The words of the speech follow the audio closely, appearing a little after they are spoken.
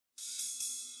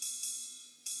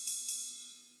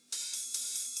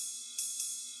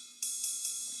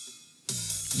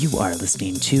You are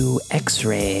listening to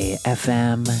X-Ray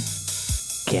FM,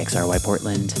 KXRY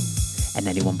Portland, at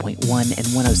 91.1 and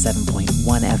 107.1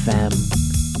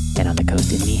 FM, and on the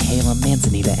coast in Nehalem,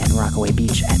 Manzanita, and Rockaway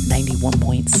Beach at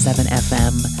 91.7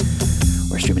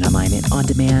 FM. We're streaming online and on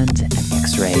demand at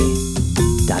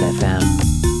xray.fm.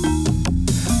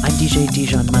 I'm DJ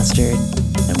Dijon Mustard,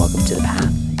 and welcome to The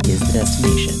Path is the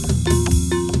Destination.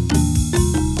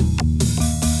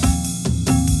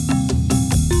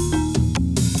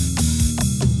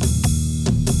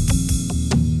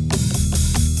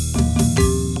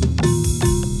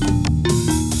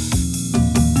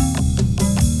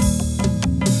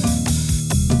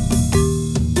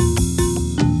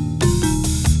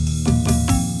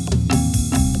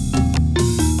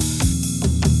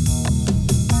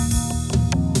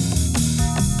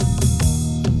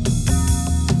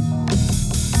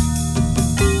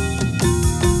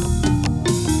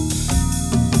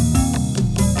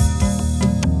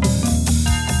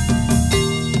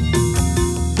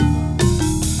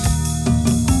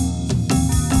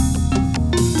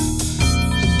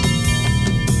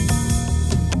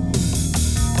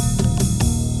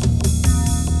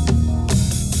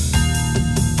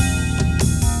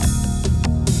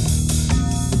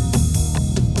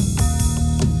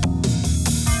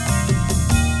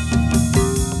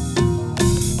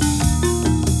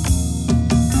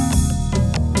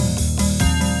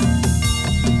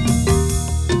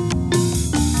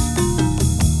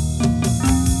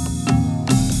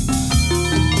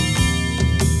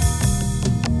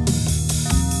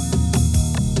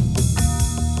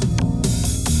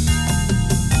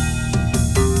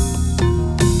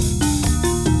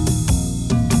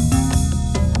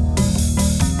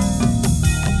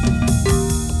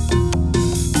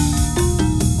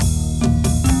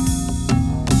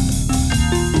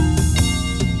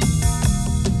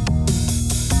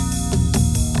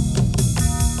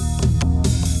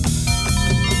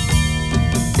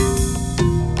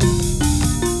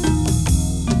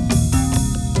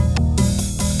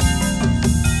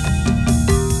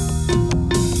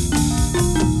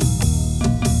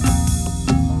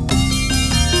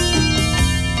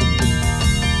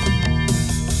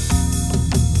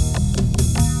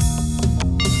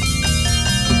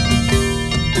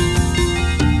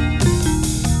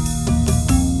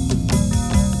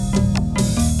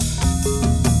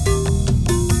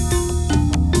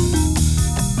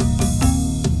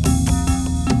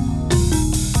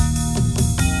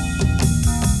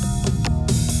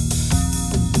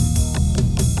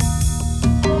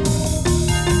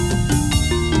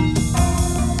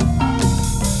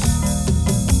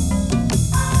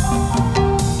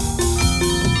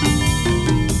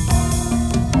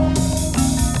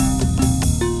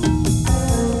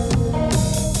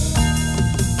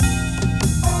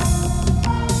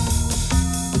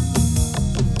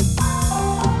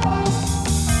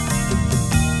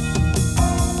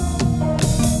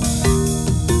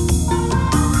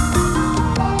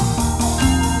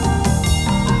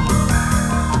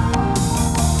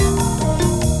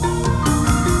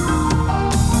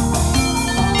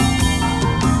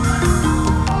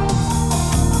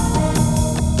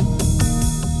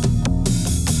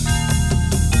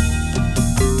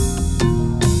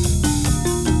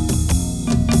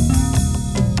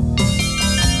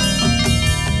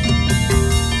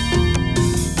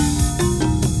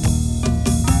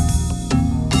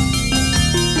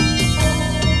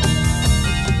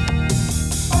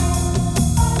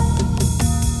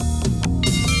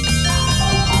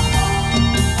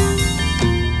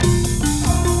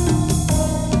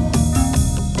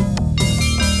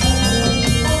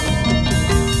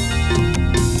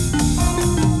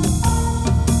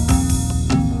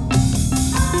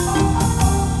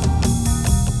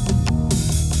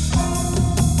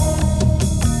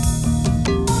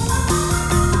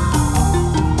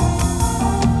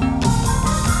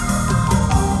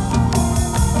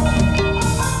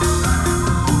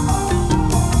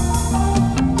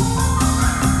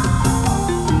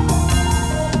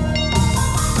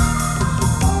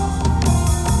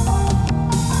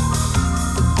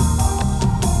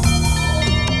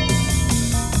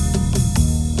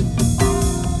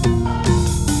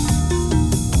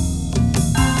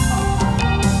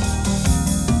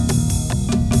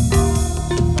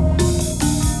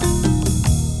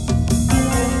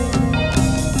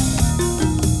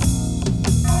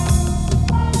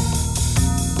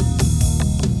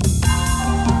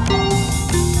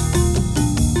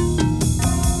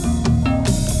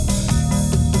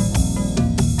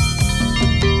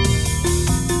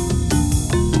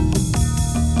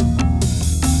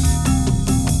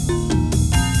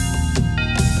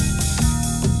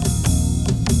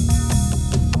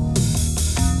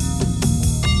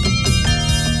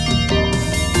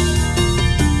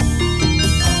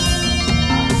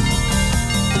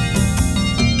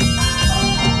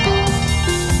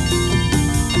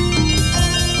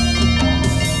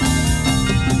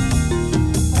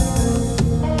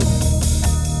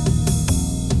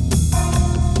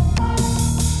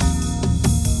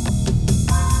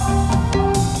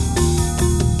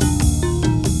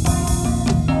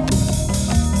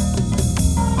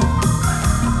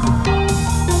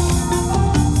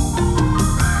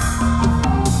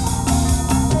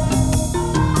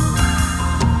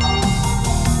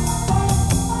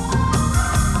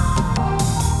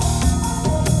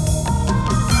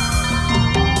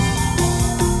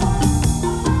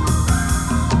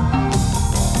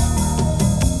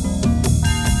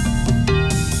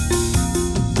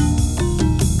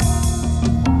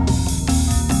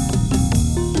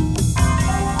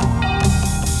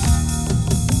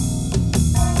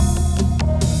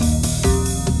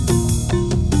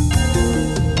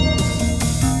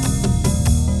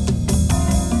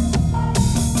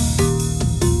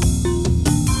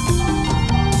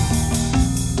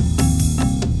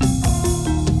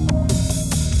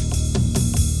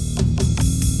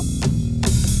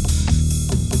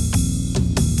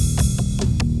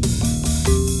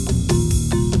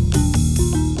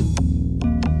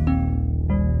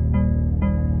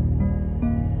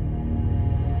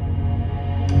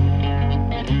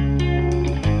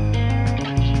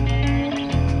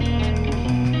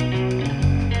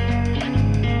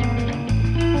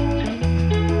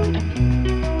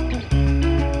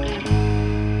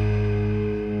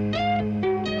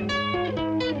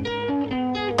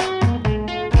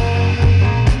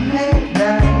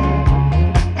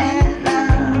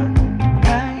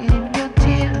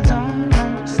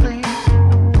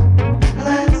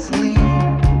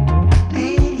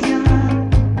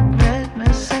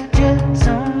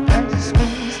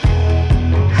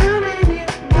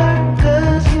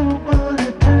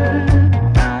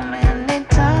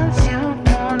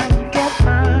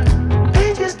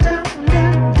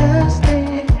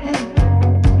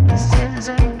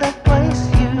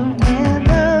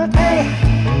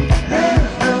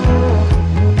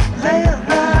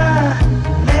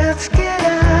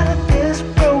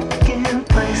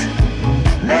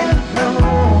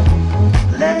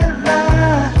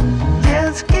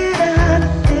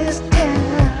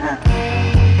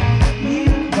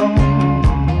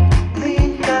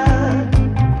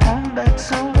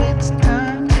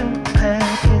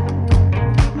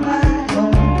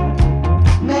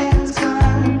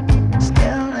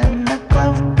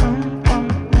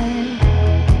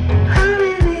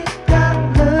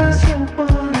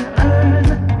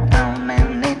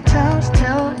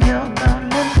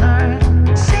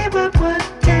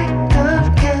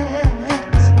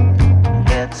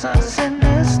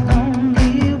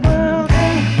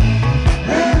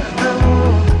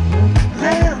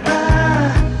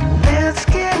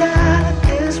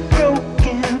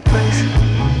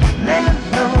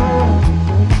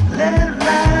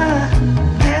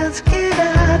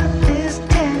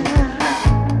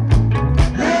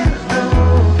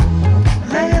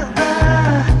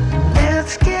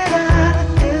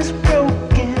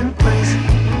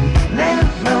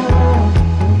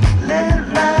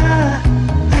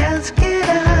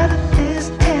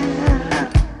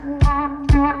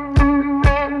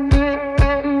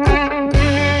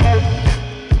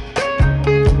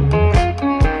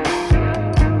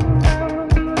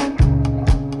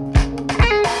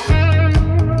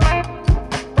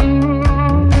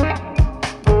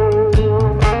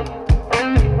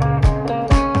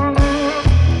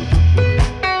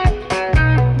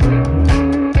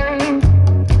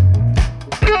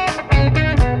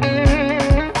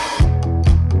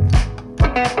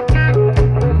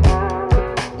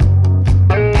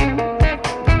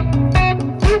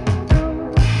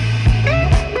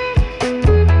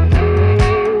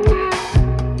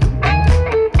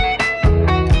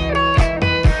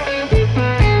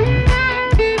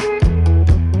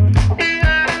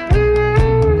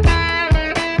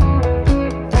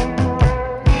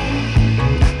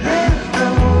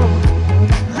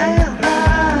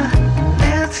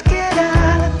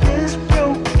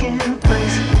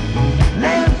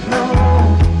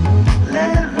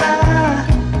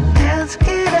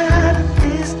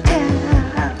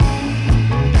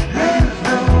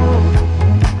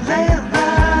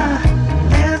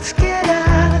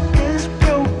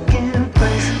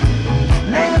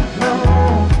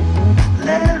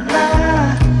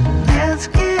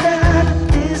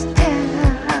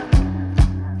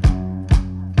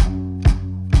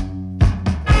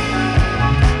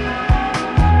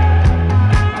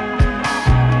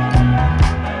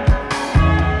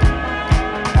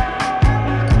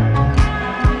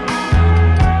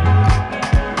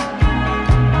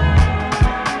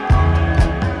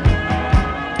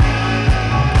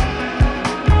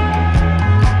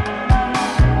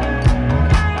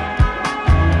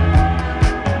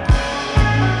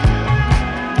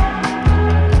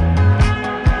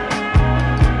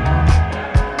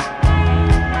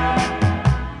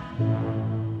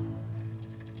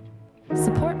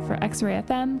 X-Ray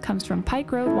FM comes from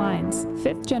Pike Road Wines,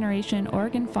 5th generation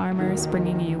Oregon farmers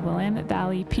bringing you Willamette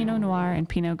Valley Pinot Noir and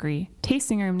Pinot Gris.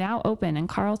 Tasting room now open in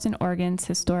Carlton, Oregon's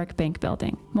historic bank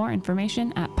building. More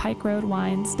information at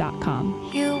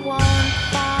pikeroadwines.com. You won't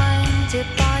find it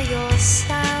by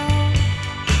yourself.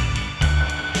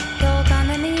 You're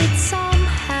gonna need some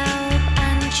help,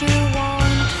 and you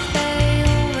won't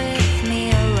fail with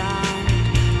me around.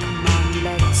 Come on,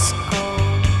 let's go.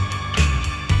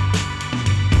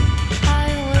 I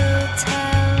will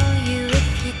tell you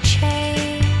if you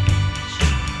change,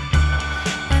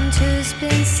 and who's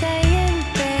been saying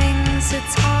things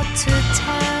it's hard to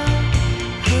tell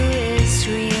who is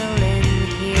real in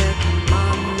here. Come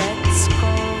on, let's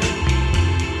go.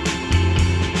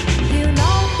 You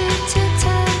know who to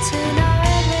turn to now,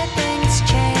 everything's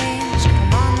changed.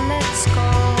 Come on, let's go.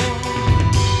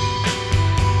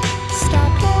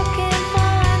 Stop looking for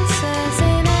answers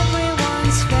in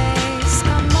everyone's face.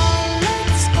 Come on,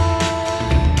 let's go.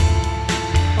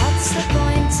 What's the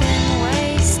point in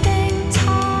wasting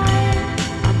time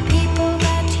on people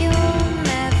that you'll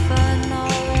never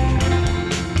know?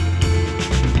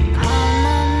 Come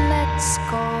on, let's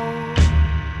go.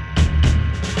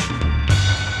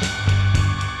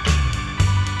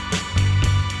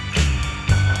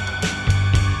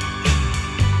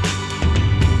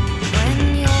 When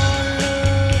you're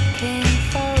looking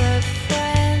for a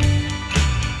friend,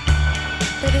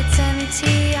 but it's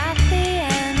empty at the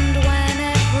end. When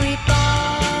everybody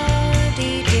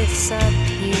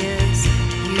disappears,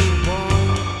 you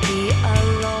won't be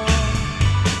alone.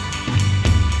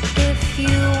 If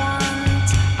you want,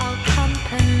 I'll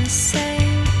compensate.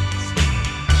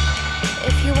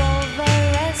 If you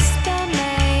overestimate,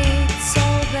 so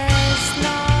there's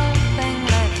nothing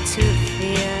left to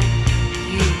fear,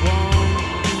 you won't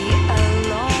be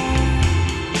alone.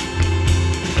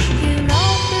 You know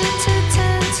who to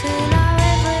turn to now,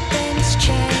 everything's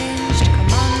changed.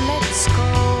 Come on, let's go.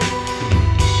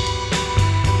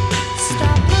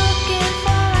 Stop looking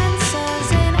for answers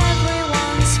in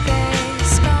everyone's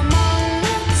face. Come on,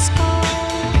 let's go.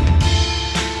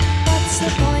 What's the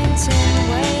point in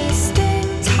wasting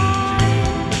time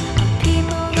on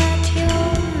people that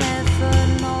you'll never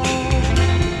know?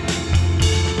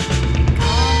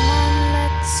 Come on,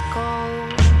 let's go.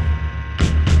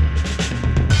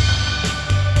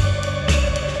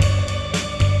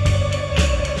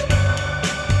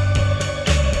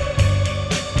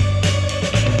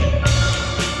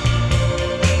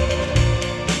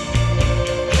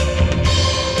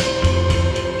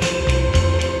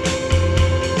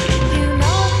 You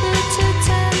know who to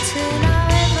turn to now,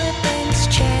 everything's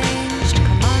changed.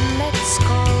 Come on, let's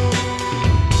go.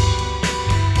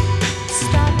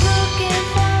 Stop looking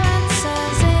for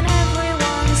answers in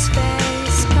everyone's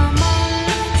face. Come on,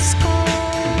 let's go.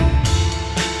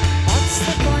 What's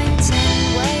the point in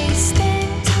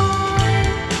wasting time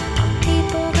on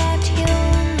people that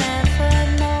you'll never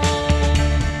know?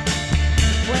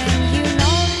 When you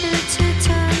know who to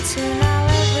turn to now,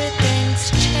 everything's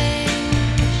changed.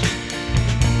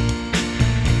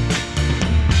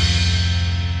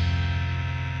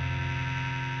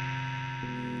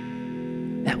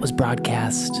 That was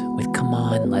Broadcast with Come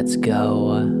On, Let's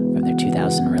Go from their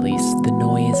 2000 release, The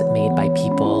Noise Made by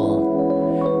People.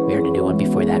 We heard a new one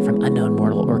before that from Unknown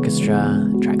Mortal Orchestra.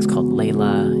 The track's called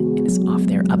Layla and is off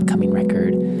their upcoming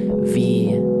record,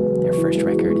 V, their first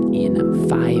record in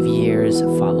 5 years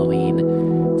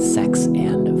following Sex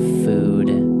and Food,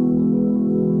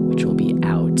 which will be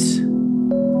out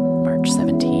March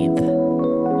 17th.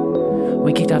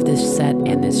 We kicked off this set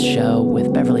and this show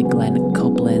with Beverly Glenn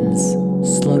Copeland's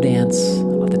Slow Dance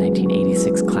off the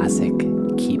 1986 classic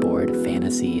Keyboard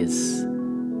Fantasies. All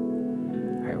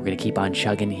right, we're going to keep on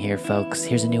chugging here, folks.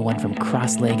 Here's a new one from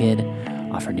Cross-Legged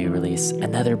off her new release,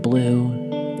 Another Blue.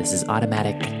 This is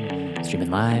Automatic, streaming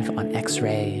live on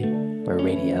X-Ray, where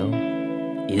radio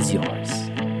is yours.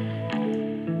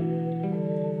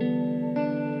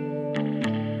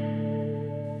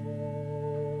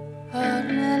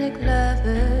 Automatic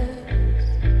lovers,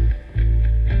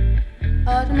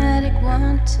 automatic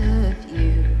want of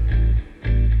you.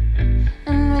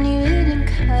 And when you're eating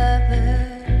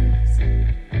covers,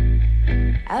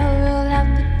 I'll roll out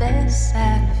the best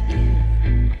side of you.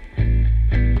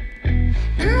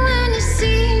 And when you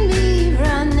see me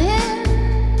running,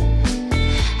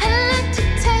 I like to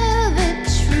tell the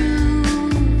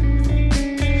truth.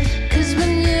 'Cause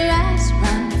when your eyes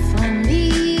run for me,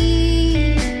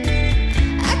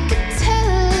 I could tell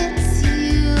it's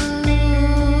you.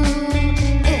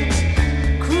 It's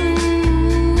cruel.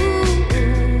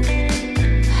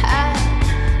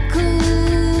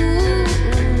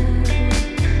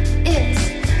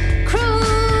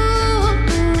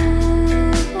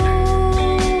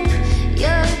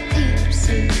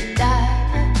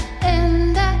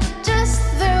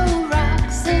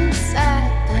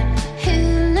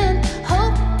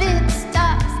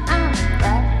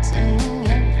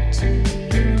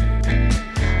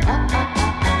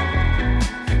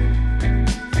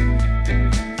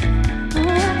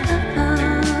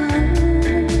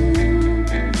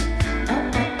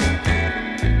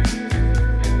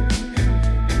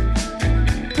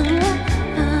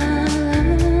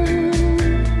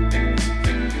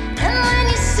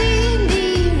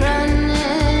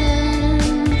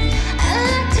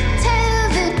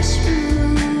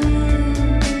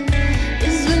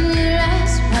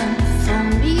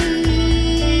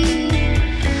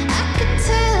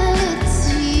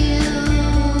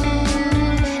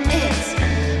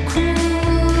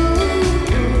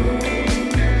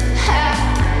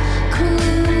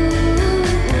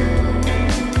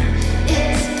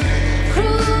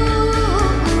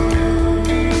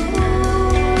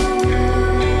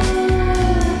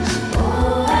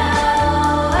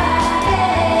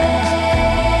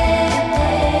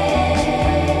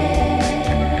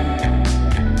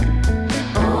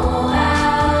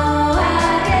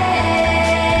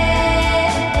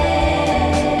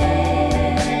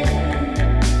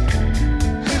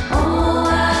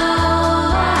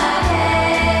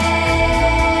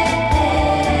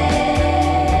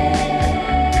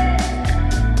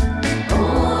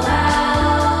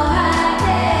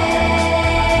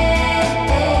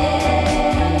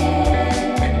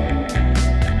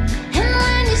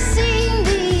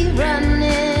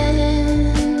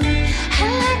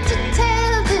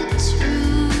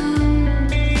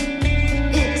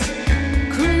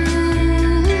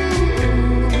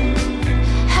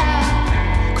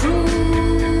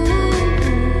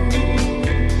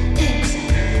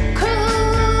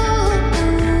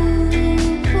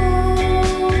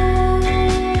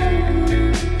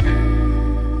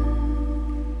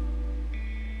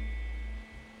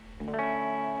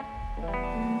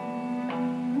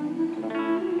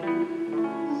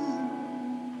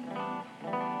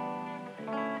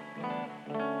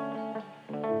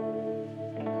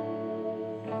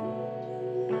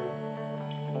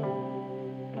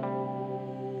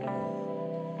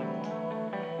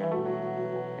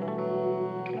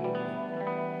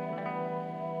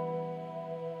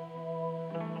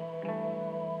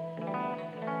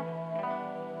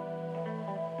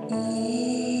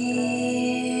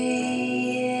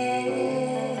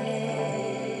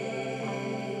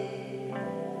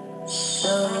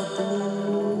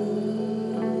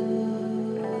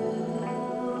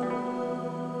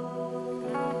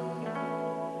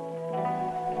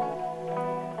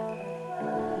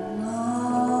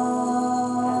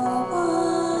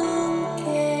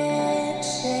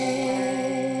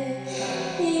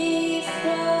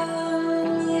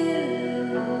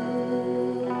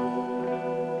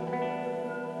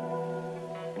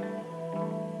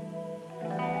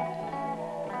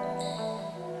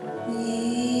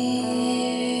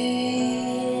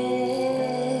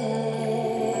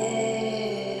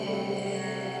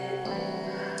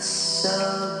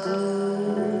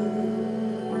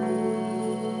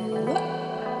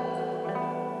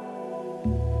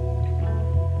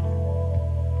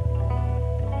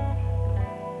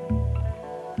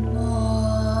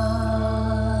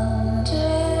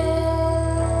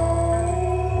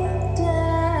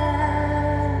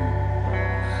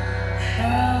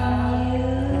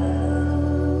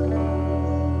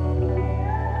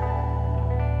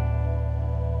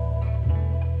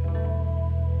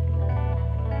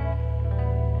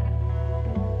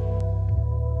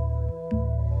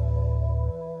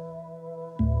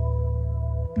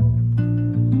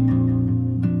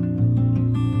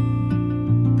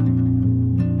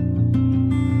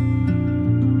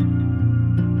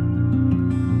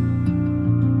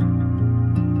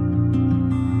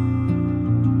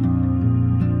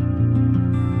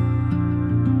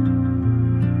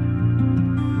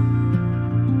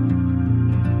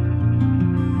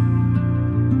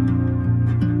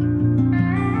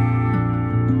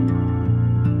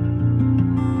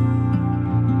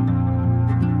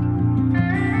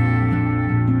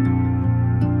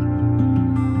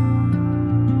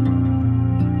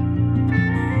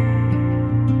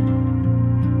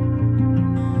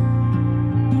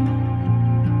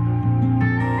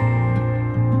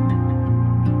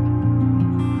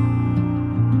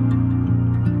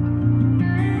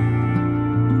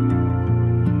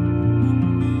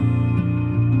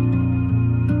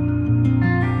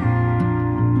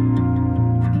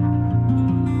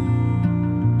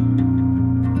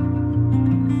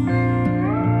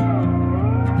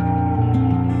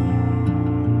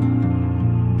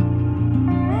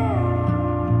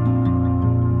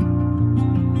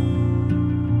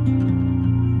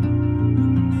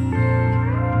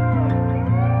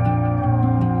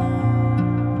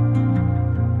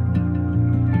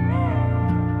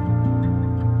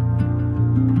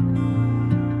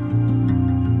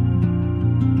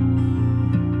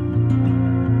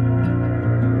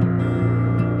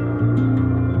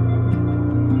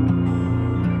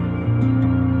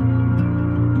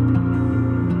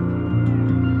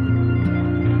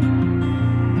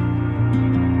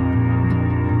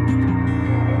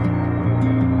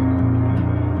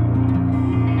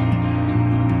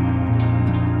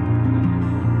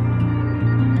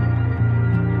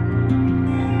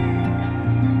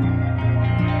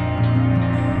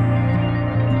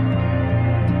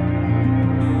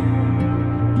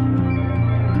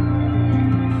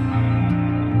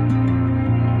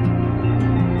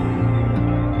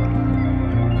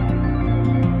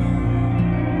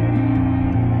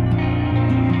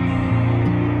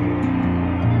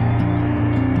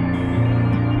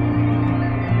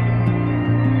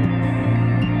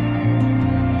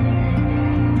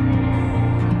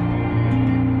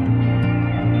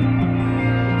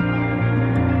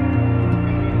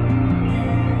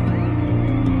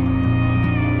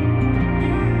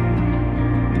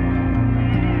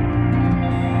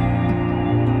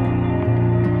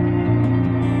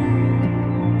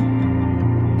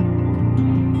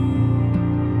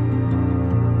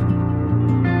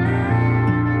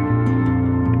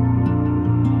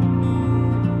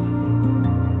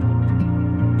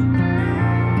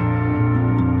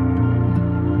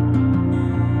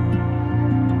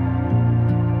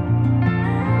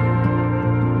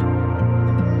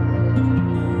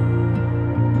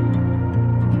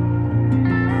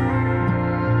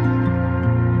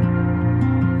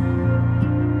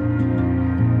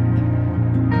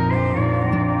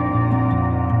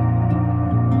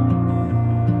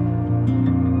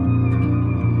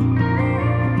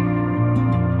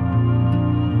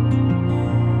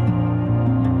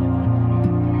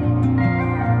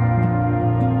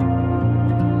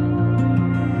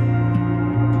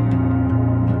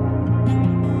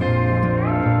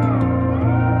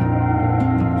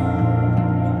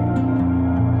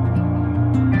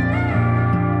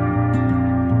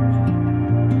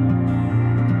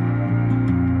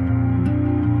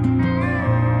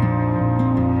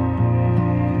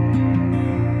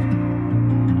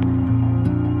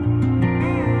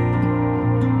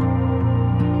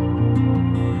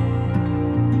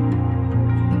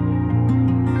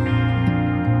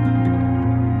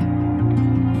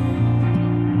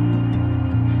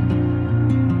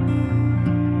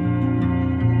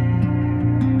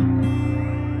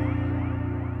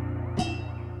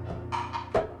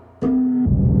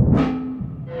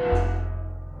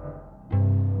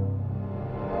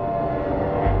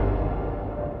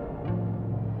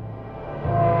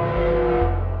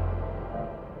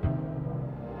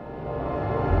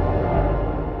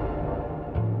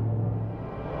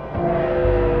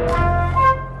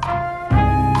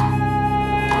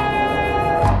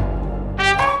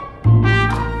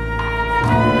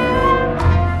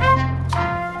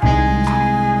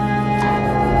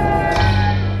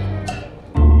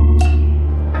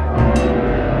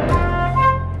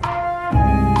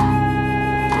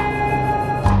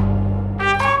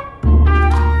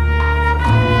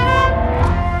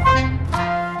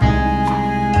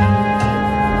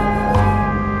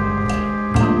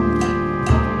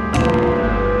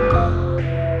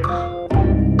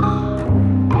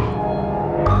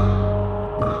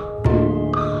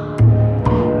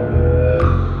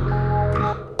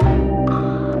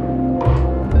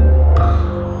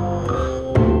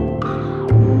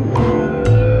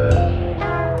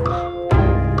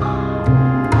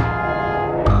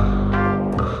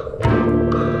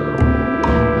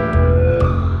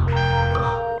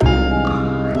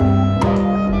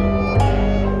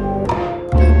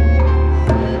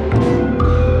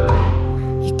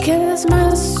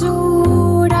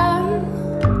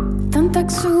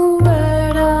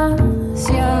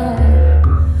 exuberancia,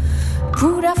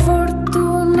 pura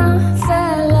fortuna de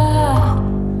la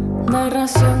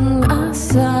narración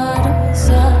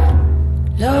azarosa.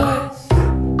 Lo es,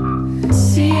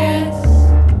 si es,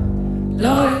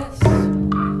 lo es,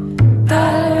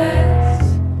 tal vez,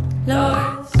 lo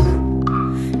es,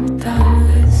 tal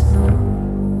vez no.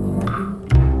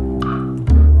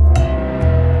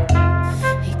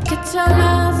 Y que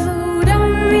chaladura,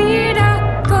 mira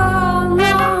cómo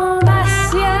me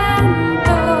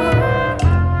siento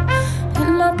en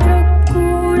la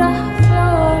procura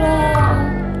floral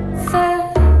de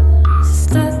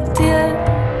este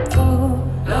tiempo.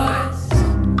 Lo es,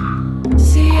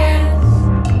 si es,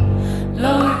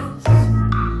 lo es,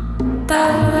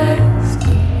 tal vez,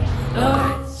 lo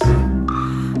es,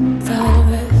 tal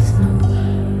vez no.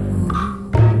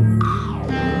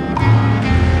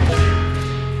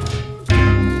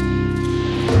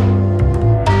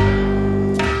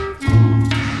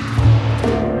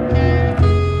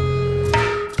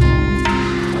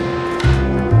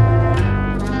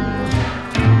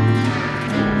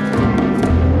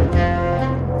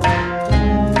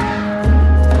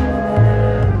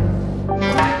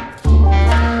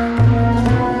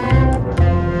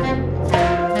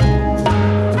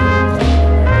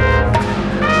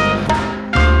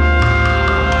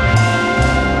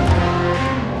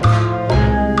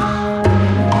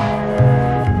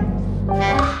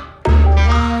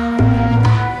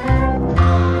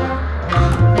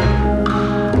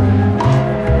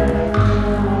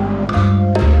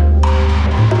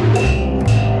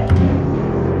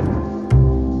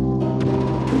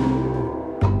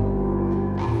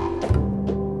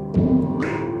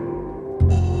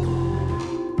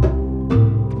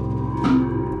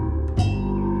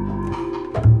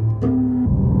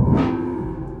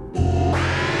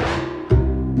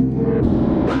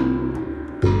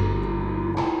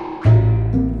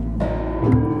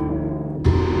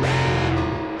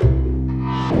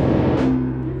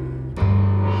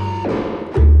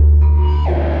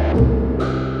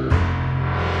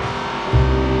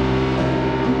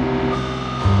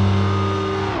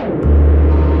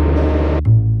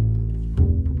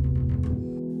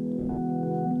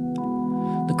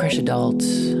 Lucretia Dalt,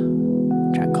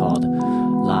 track called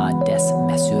La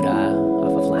Desmesura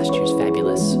off of last year's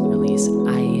fabulous release.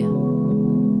 I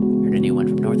heard a new one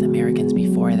from North Americans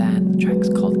before that. The track's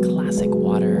called Classic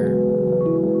Water,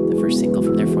 the first single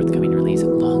from their forthcoming release,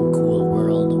 Long Cool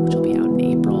World, which will be out in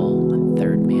April on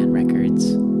Third Man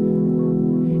Records.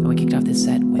 And we kicked off this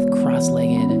set with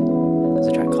Cross-Legged. There's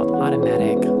a track called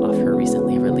Automatic off her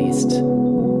recently released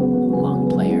long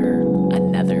player,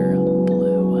 Another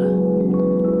Blue.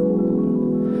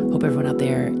 Hope everyone out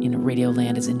there in Radio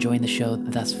Land is enjoying the show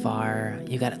thus far.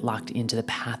 You got it locked into The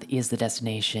Path is the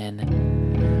Destination.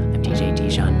 I'm DJ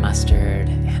Dijon Mustard,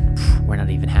 and we're not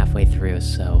even halfway through,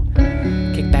 so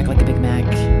kick back like a Big Mac.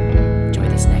 Enjoy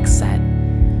this next set.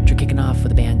 We're kicking off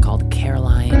with a band called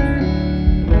Caroline.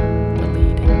 The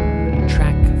lead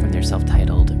track from their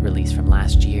self-titled release from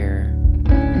last year.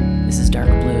 This is Dark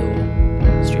Blue,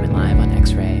 streaming live on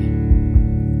X-Ray,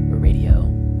 where radio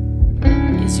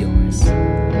is yours.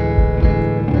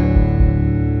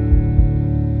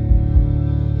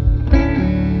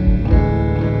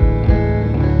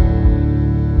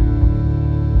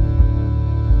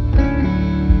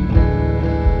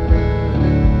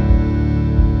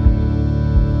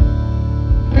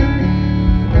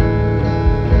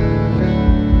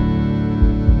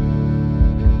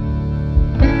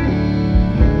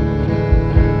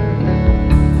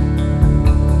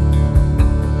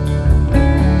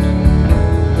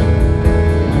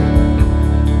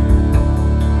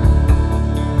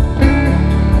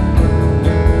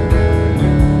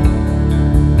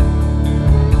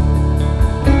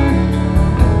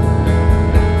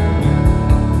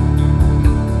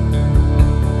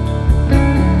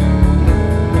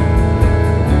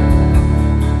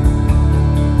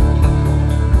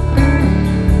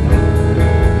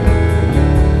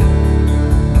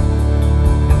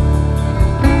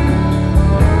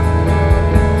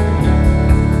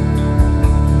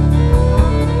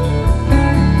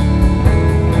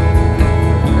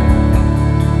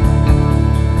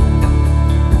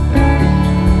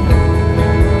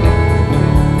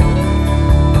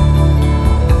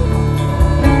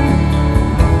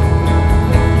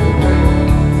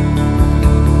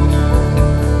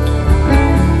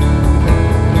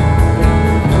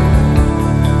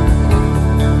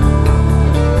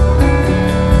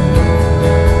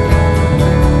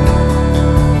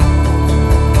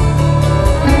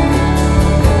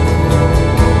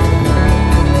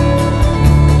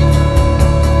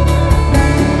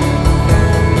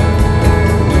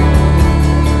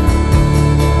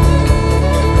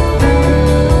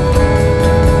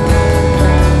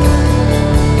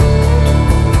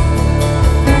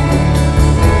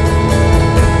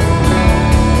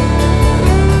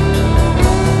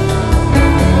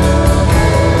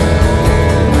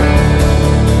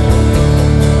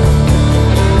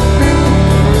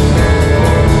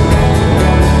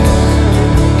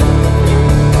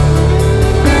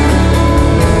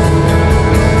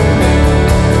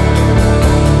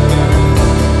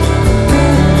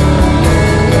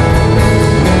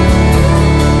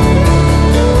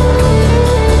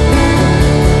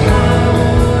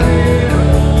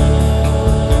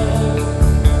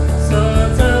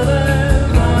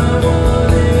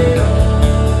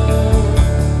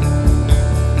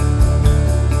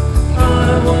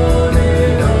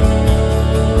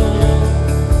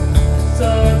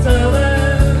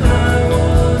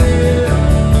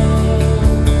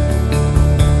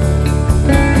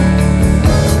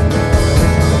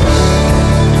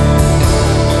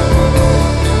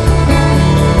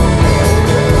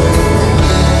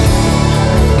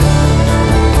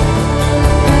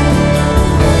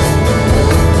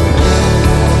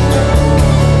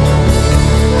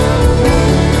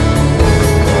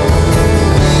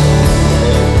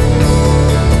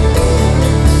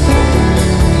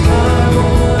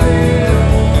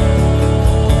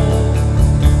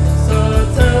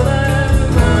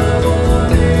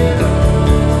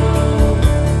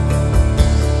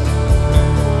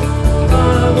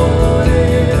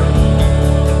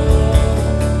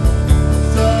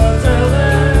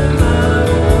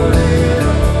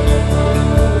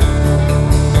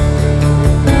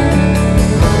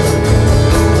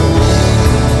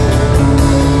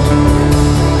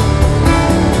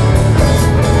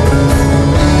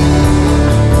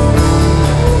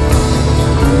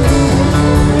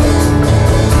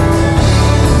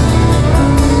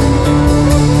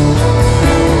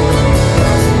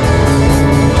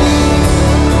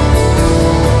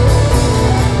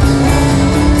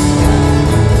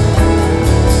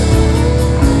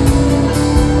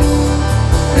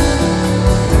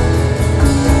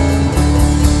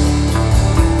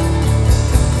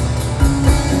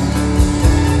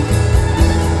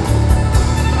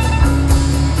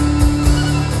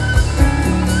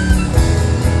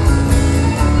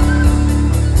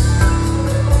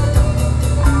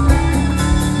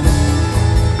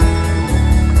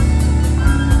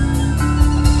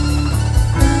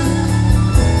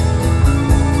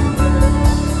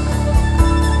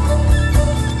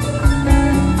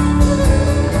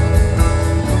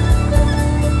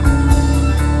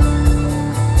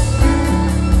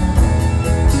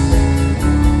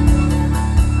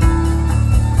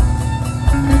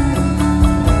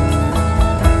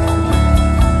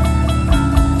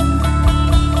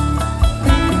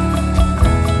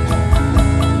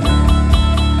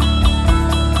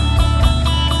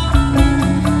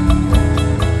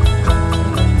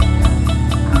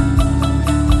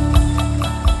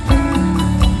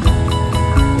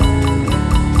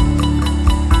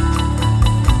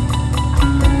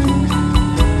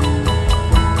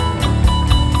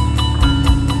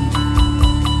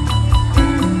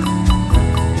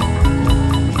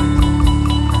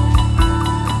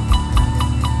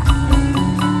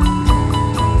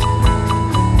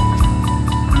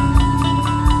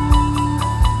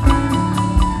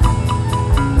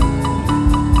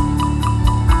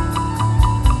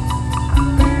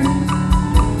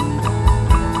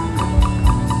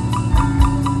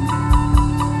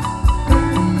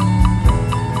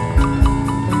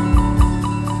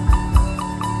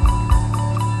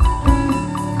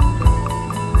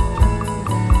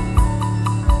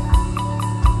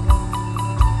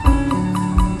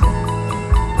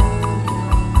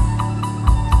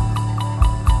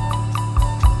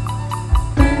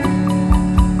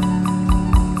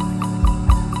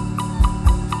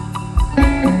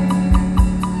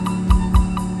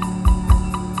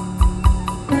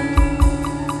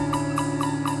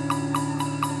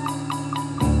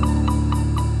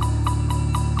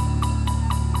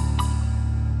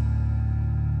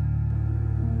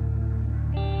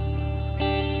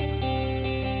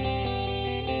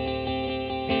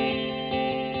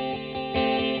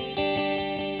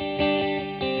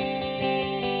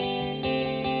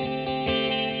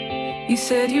 You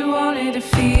said you wanted to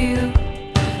feel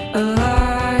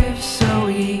alive, so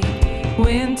we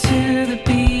went to the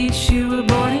beach. You were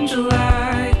born in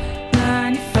July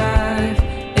 95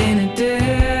 in a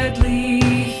deadly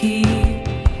heat.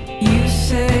 You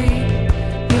say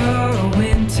you're a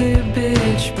winter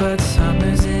bitch, but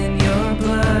summer's in your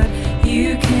blood.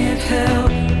 You can't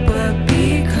help but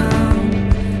become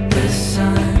the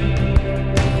sun.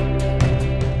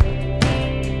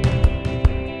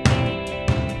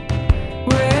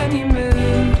 When you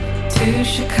moved to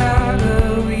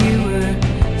Chicago, you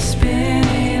were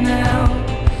spinning out.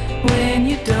 When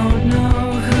you don't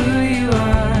know who you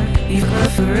are, you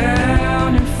bluff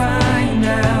around and find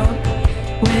out.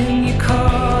 When you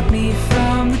called me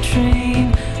from the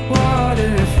train,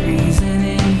 water freezing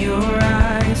in your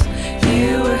eyes,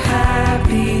 you were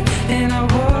happy and I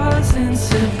wasn't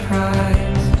surprised.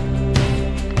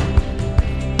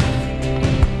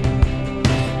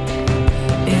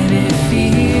 And it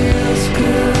feels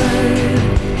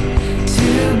good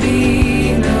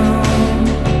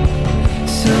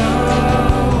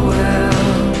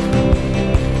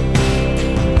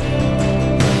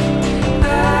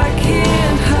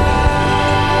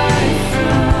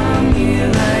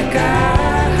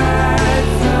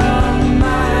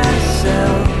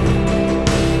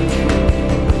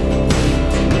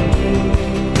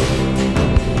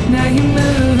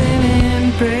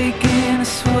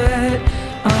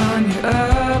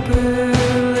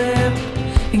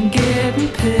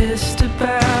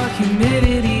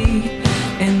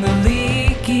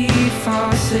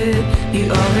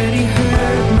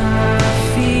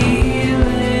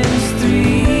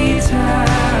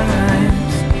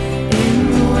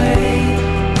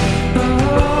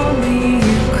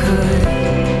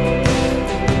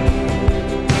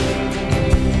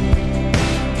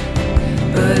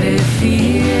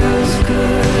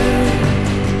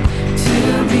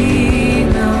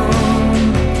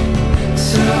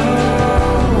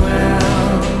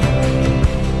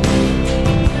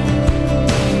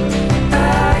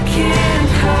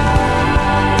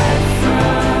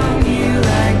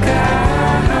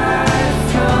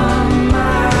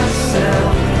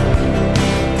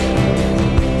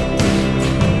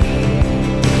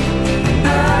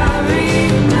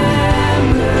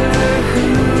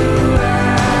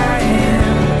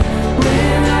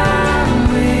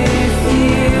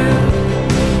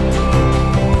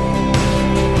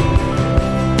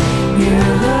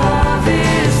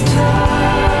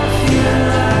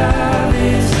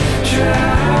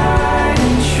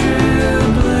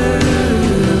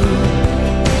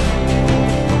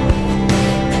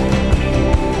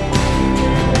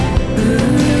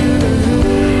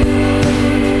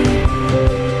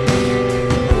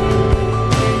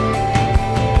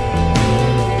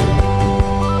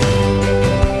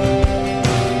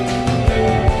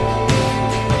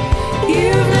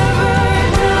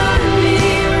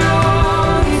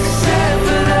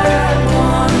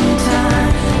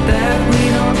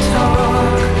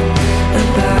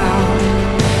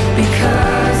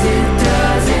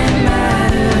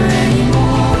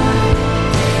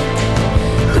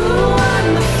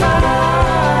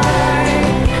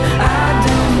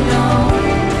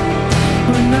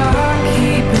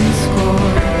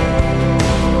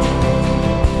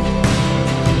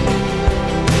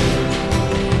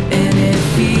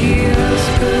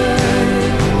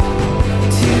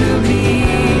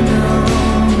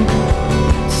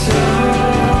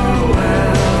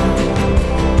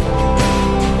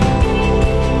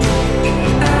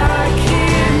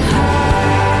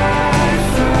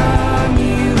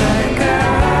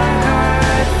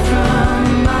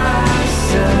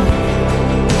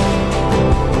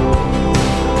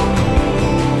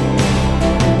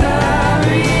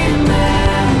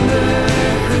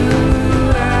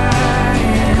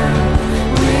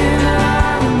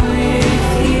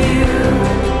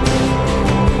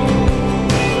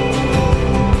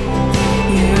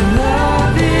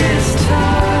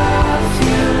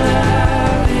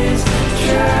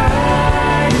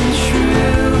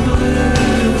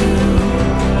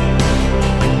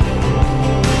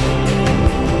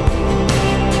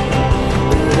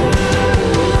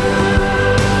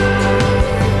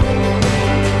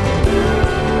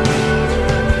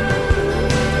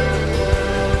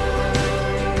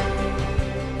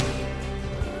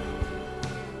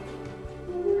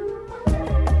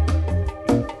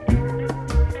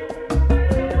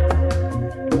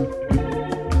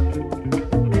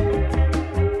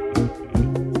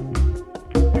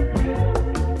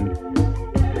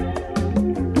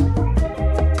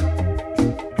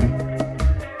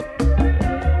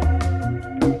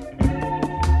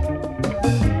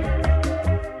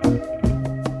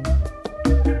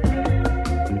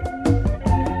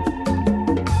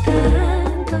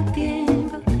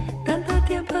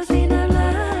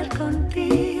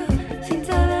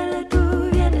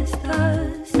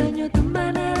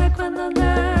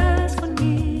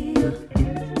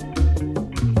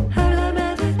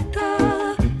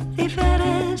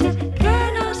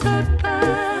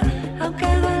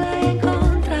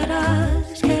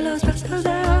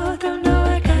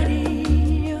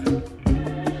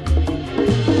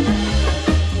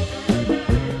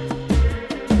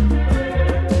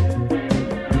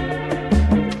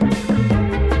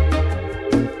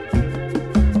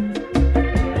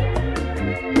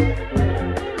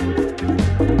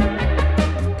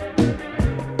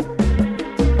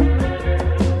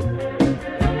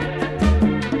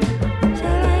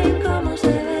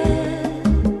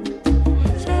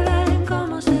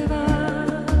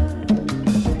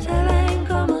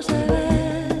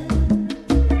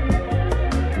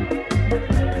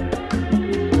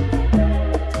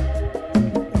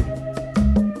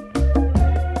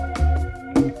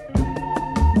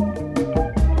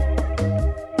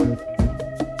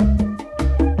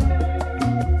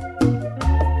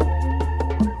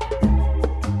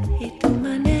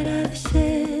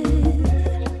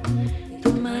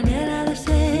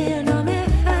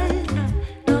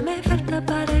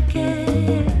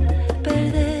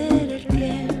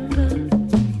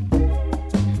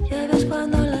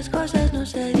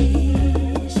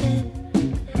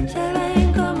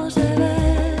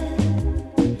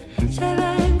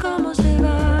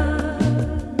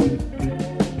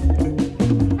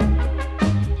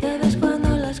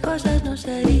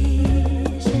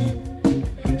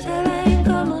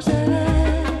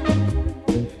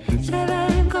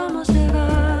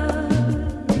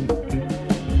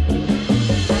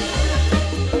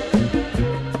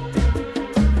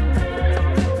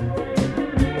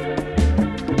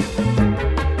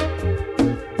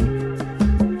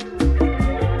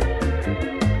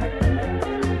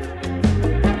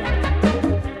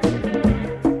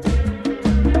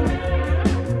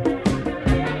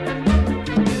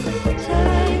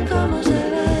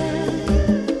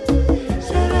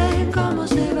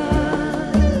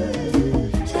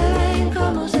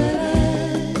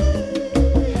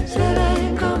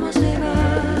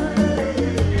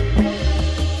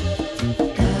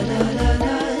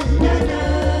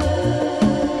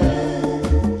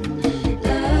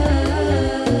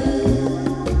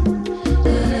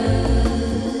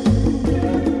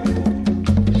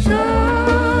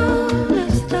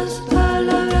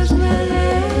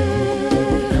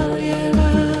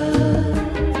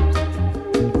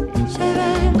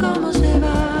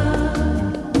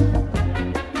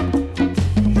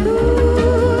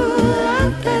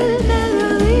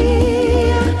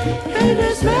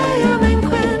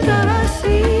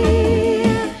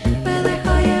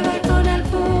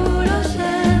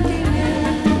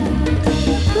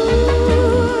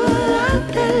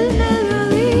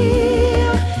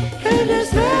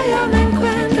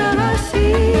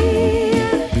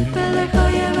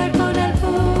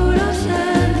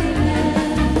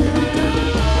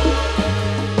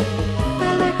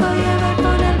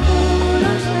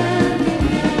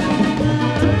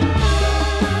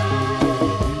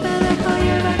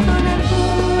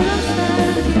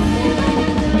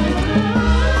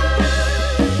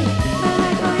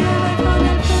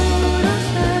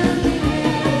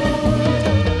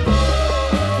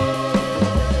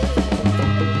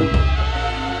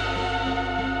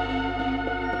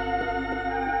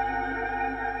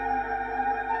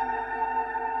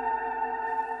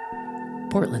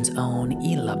Portland's own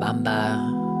Isla Bamba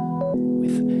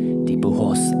with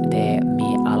Dibujos de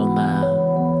mi Alma.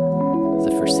 It's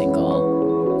the first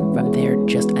single from their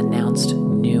just announced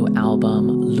new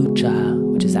album, Lucha,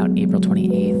 which is out April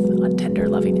 28th on Tender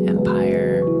Loving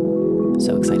Empire.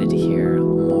 So excited to hear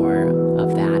more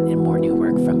of that and more new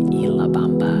work from Isla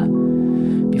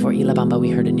Bamba. Before Isla Bamba, we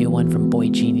heard a new one from Boy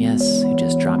Genius, who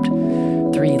just dropped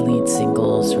 3 lead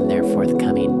singles from their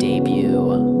forthcoming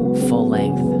debut,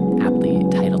 full-length, aptly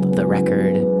titled The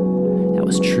Record. That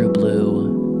was True Blue.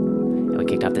 And we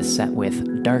kicked off this set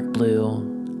with Dark Blue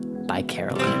by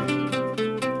Caroline.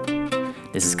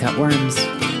 This is Cut Worms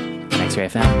on X-Ray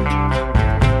FM.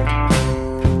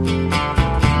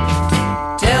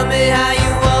 Tell me how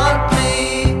you want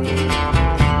me.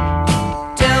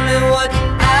 Tell me what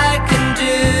I can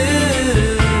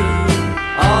do.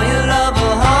 All your love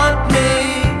will haunt me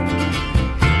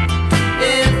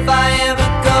if I ever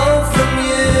go from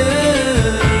you.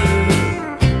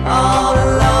 All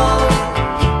alone,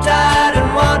 tired and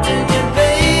wanting you,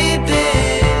 baby.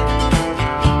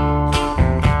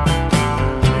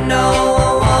 No, I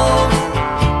won't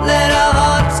let our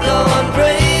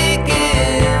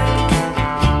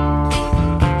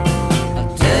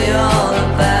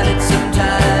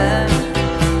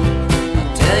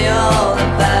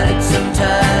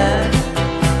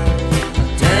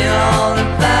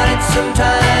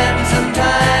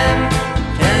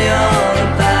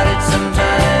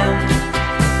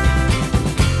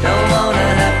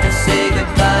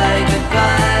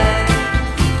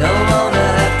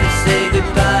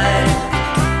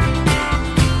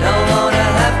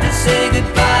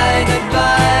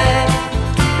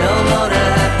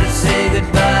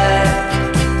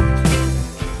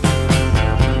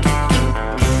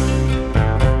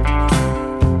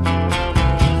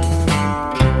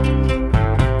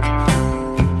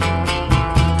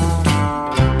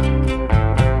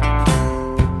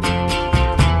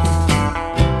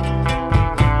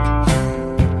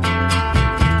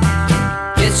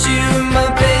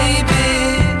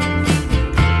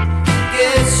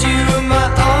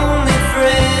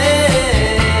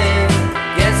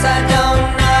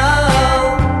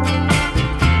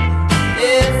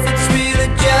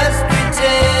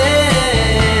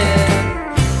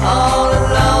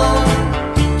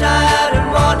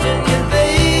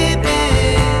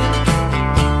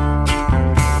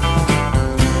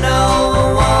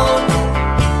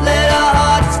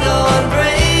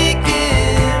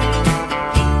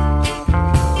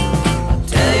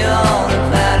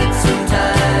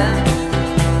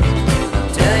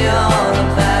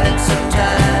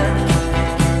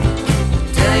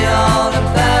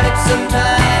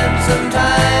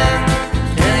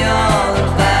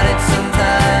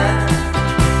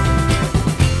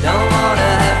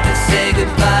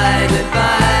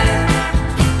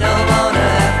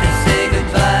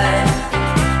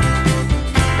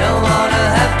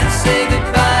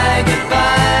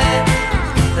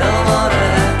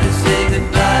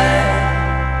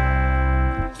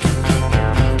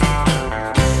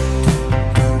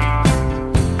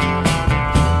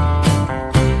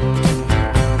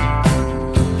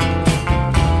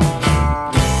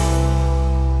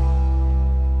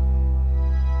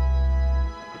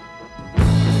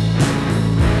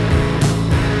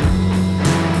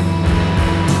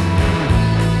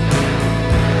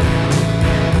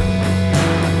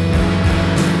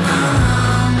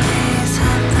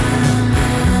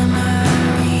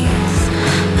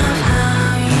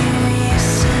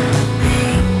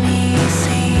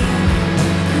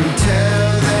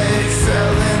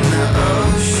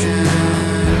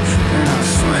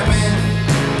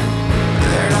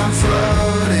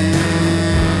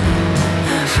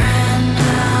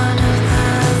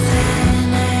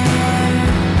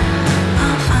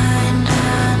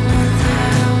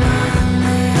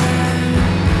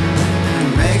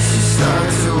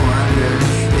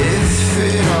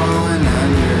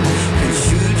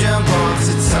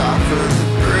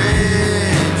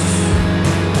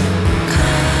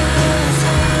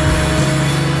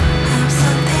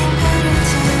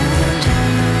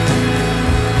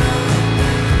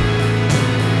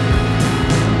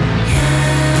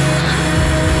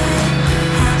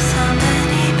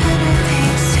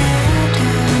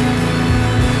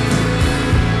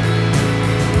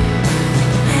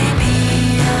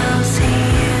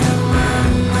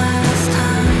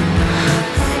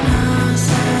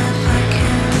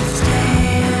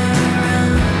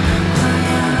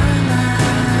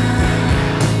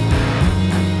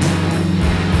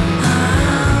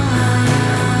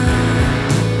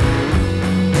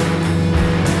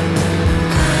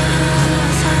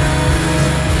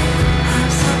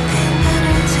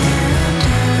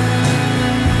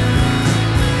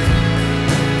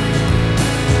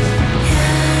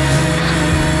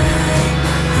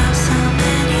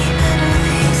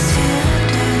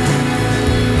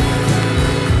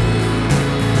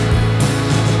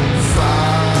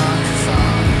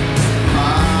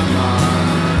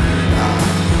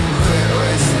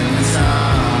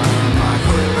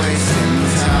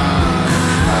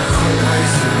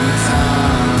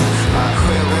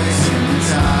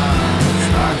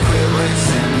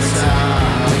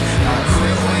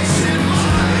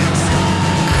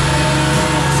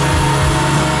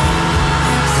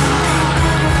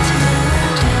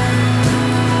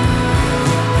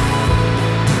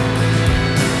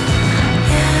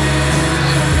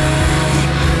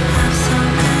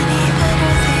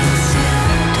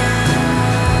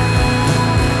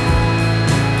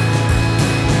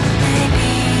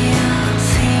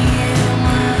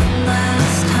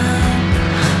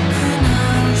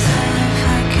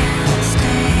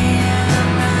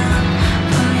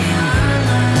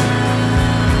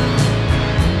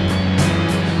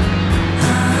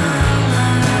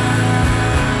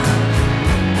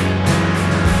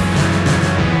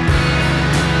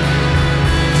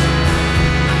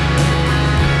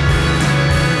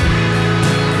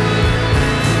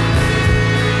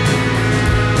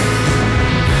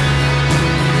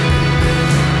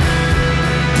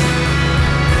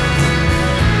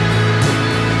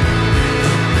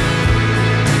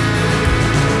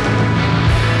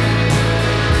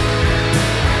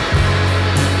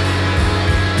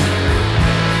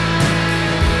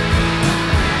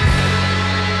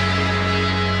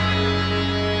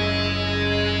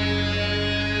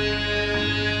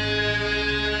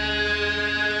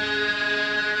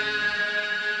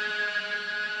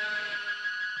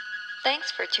Thanks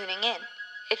for tuning in.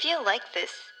 If you like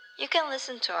this, you can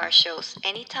listen to our shows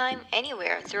anytime,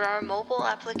 anywhere through our mobile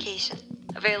application,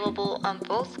 available on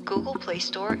both Google Play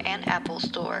Store and Apple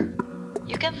Store.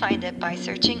 You can find it by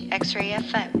searching X-Ray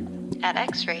FM. At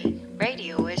X-Ray,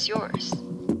 radio is yours.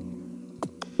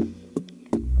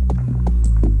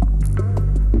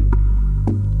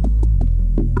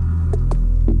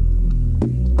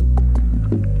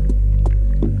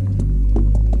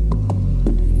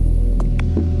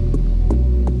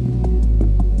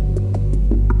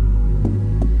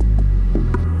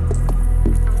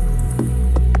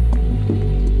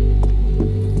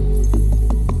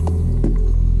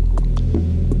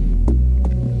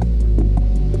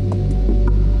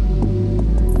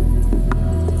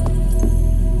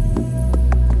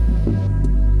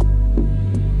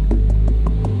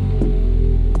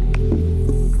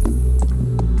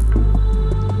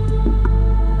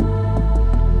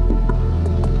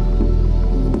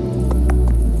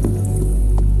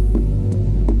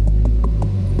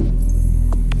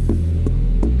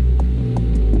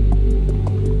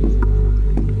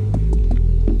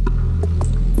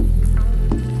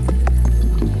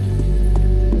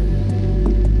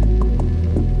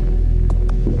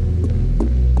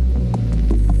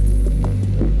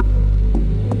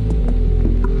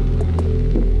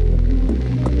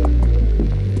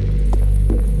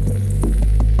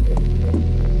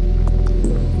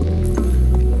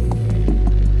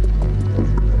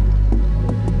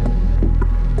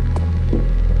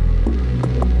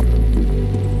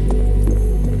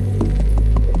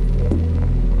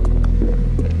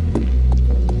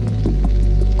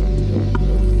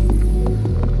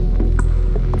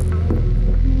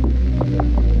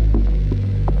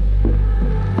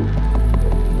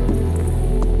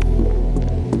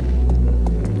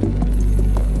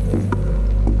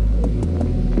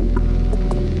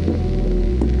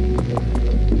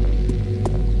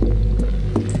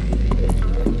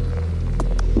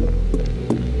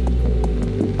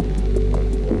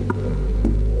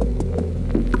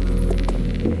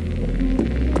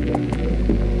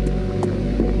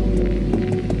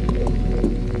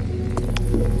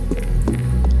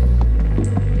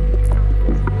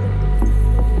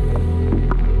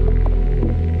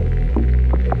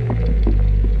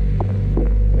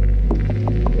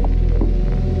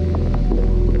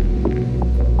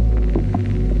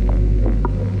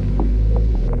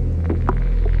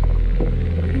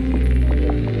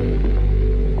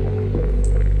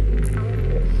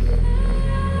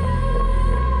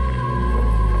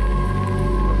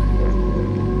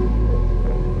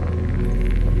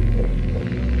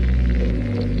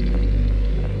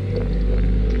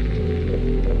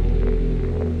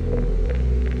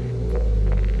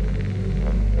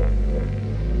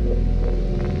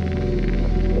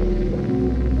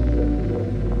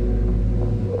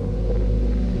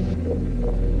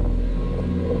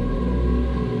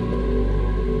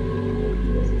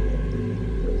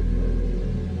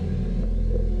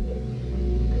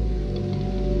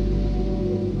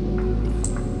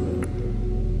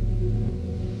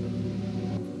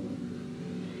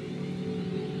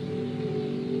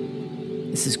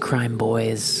 This is Crime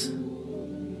Boys,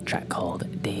 track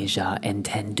called Deja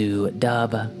Entendu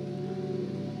Dub,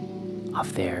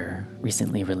 off their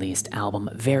recently released album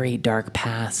Very Dark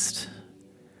Past.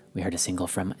 We heard a single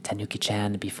from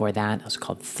Tanuki-chan before that. It was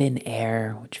called Thin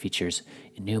Air, which features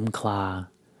Enumclaw. And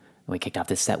we kicked off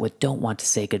this set with Don't Want to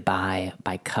Say Goodbye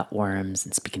by Cutworms.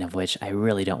 And speaking of which, I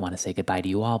really don't want to say goodbye to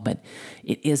you all, but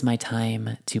it is my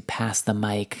time to pass the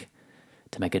mic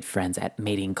to my good friends at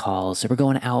Mating Calls. So we're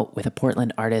going out with a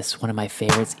Portland artist, one of my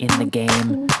favorites in the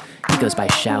game. He goes by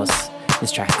Shouse.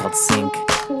 This track's called Sync.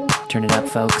 Turn it up,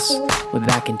 folks. We'll be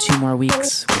back in 2 more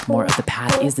weeks with more of The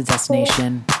Path is the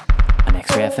Destination on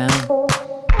X-Ray FM,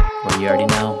 where you already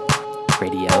know,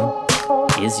 radio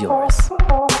is yours.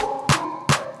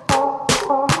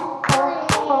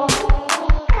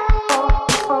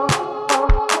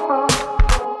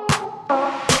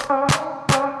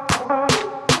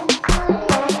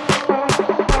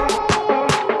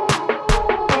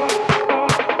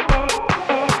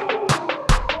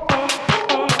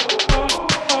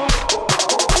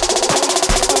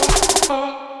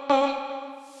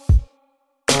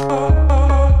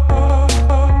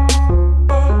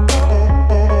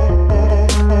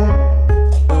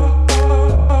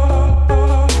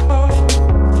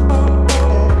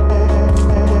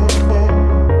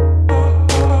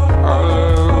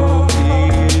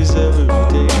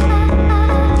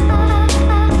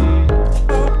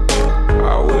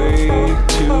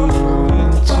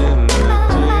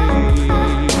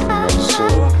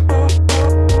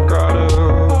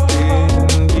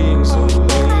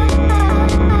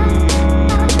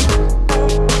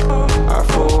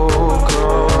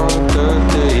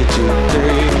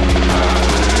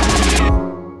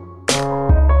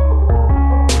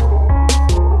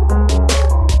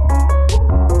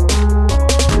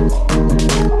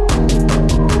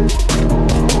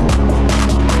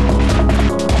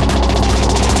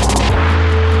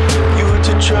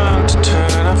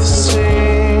 turn off the